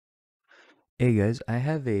Hey guys, I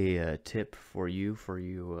have a tip for you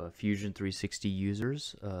Fusion 360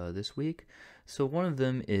 users this week. So one of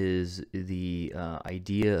them is the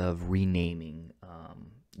idea of renaming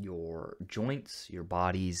your joints, your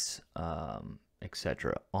bodies,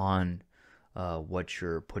 etc. on what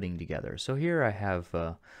you're putting together. So here I have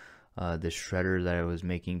this shredder that I was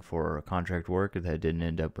making for contract work that didn't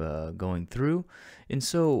end up going through. And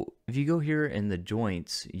so if you go here in the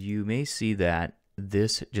joints, you may see that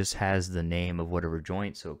this just has the name of whatever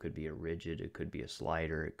joint. So it could be a rigid, it could be a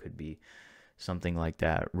slider, it could be something like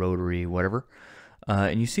that, rotary, whatever.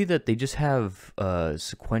 And you see that they just have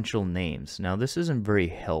sequential names. Now this isn't very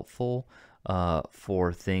helpful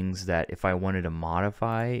for things that if I wanted to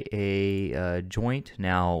modify a joint.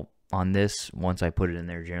 Now on this, once I put it in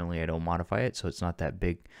there, generally I don't modify it, so it's not that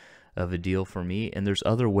big of a deal for me. And there's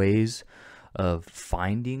other ways of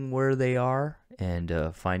finding where they are and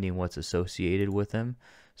finding what's associated with them.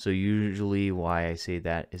 So usually why I say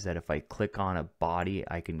that is that if I click on a body,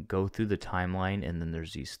 I can go through the timeline, and then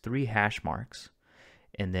there's these 3 hash marks,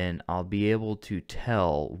 and then I'll be able to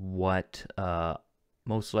tell what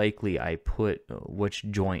most likely I put, which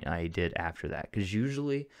joint I did after that. Because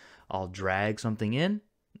usually I'll drag something in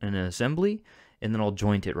an assembly, and then I'll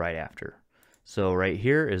joint it right after. So right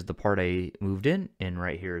here is the part I moved in, and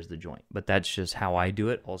right here is the joint. But that's just how I do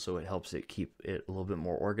it. Also, it helps it keep it a little bit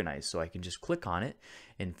more organized, so I can just click on it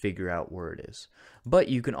and figure out where it is. But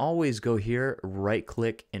you can always go here, right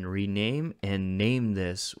click and rename, and name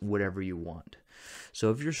this whatever you want.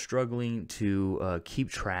 So if you're struggling to keep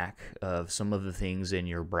track of some of the things in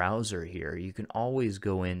your browser here, you can always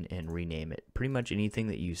go in and rename it. Pretty much anything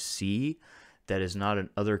that you see that is not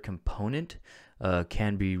an other component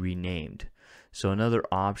can be renamed. So another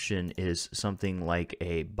option is something like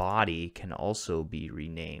a body can also be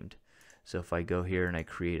renamed. So if I go here and I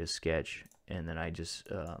create a sketch, and then I just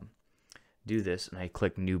do this and I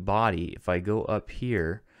click new body, if I go up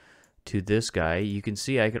here to this guy, you can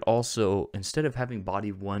see I could also, instead of having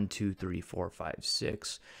body 1, 2, 3, 4, 5,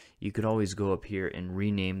 6, you could always go up here and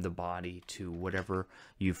rename the body to whatever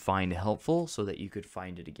you find helpful, so that you could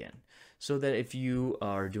find it again. So that if you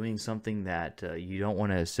are doing something that you don't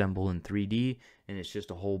want to assemble in 3D, and it's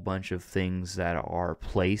just a whole bunch of things that are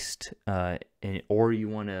placed, or you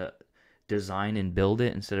want to design and build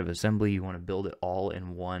it instead of assembly, you want to build it all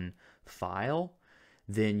in one file,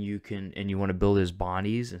 then you can, and you want to build as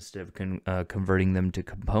bodies instead of converting them to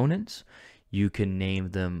components, you can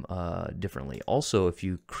name them differently. Also, if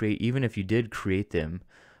you create, even if you did create them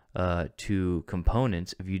to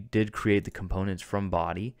components, if you did create the components from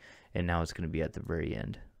body, and now it's going to be at the very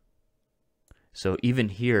end. So even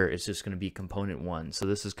here, it's just going to be component 1. So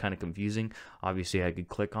this is kind of confusing. Obviously, I could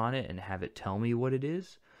click on it and have it tell me what it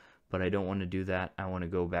is, but I don't want to do that. I want to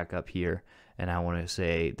go back up here, and I want to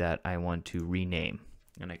say that I want to rename.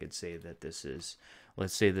 And I could say that this is,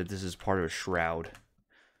 let's say that this is part of a shroud,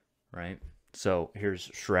 right? So here's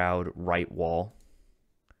shroud right wall,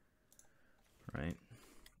 right?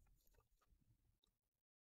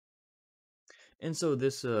 And so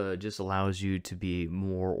this just allows you to be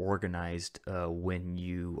more organized when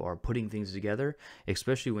you are putting things together,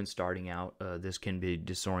 especially when starting out. This can be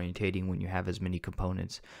disorientating when you have as many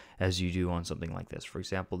components as you do on something like this. For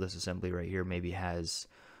example, this assembly right here maybe has,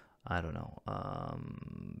 I don't know,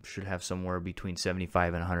 should have somewhere between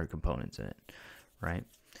 75 and 100 components in it, right?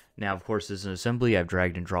 Now, of course, this is an assembly. I've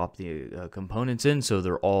dragged and dropped the components in, so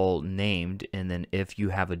they're all named. And then if you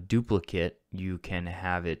have a duplicate, you can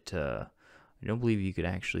have it, I don't believe you could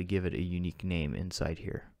actually give it a unique name inside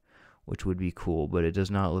here, which would be cool, but it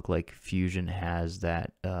does not look like Fusion has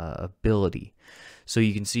that ability. So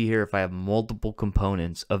you can see here, if I have multiple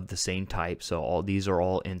components of the same type, so all these are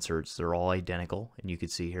all inserts, they're all identical, and you can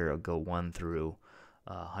see here it'll go 1 through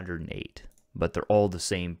 108, but they're all the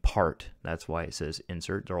same part. That's why it says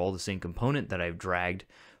insert. They're all the same component that I've dragged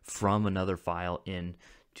from another file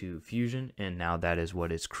into Fusion, and now that is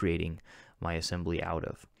what it's creating my assembly out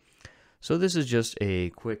of. So this is just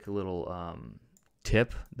a quick little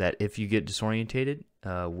tip that if you get disorientated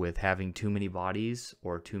with having too many bodies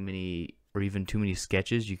or even too many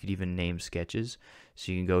sketches, you could even name sketches.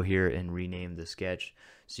 So you can go here and rename the sketch.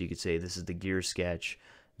 So you could say this is the gear sketch,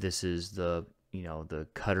 this is the the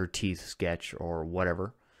cutter teeth sketch, or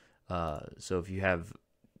whatever. So if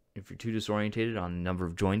you're too disorientated on the number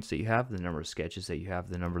of joints that you have, the number of sketches that you have,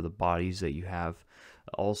 the number of the bodies that you have,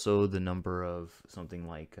 also the number of something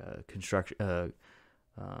like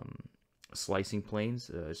slicing planes,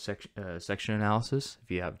 section analysis. If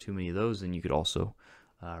you have too many of those, then you could also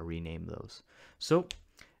rename those. So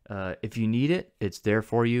if you need it, it's there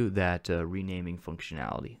for you, that renaming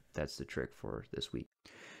functionality. That's the trick for this week.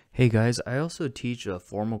 Hey guys, I also teach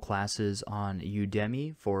formal classes on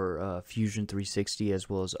Udemy for Fusion 360 as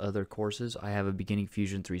well as other courses. I have a beginning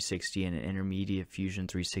Fusion 360 and an intermediate Fusion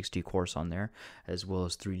 360 course on there, as well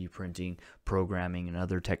as 3D printing, programming, and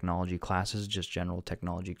other technology classes, just general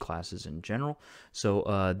technology classes in general.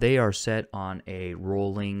 So they are set on a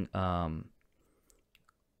rolling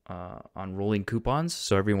coupons.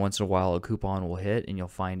 So every once in a while a coupon will hit and you'll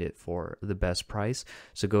find it for the best price.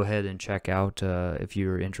 So go ahead and check out if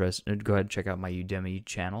you're interested. Go ahead and check out my Udemy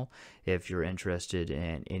channel if you're interested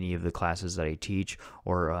in any of the classes that I teach,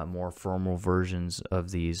 or more formal versions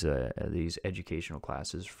of these educational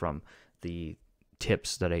classes from the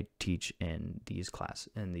tips that I teach in these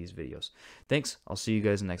videos. Thanks. I'll see you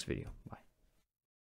guys in the next video. Bye.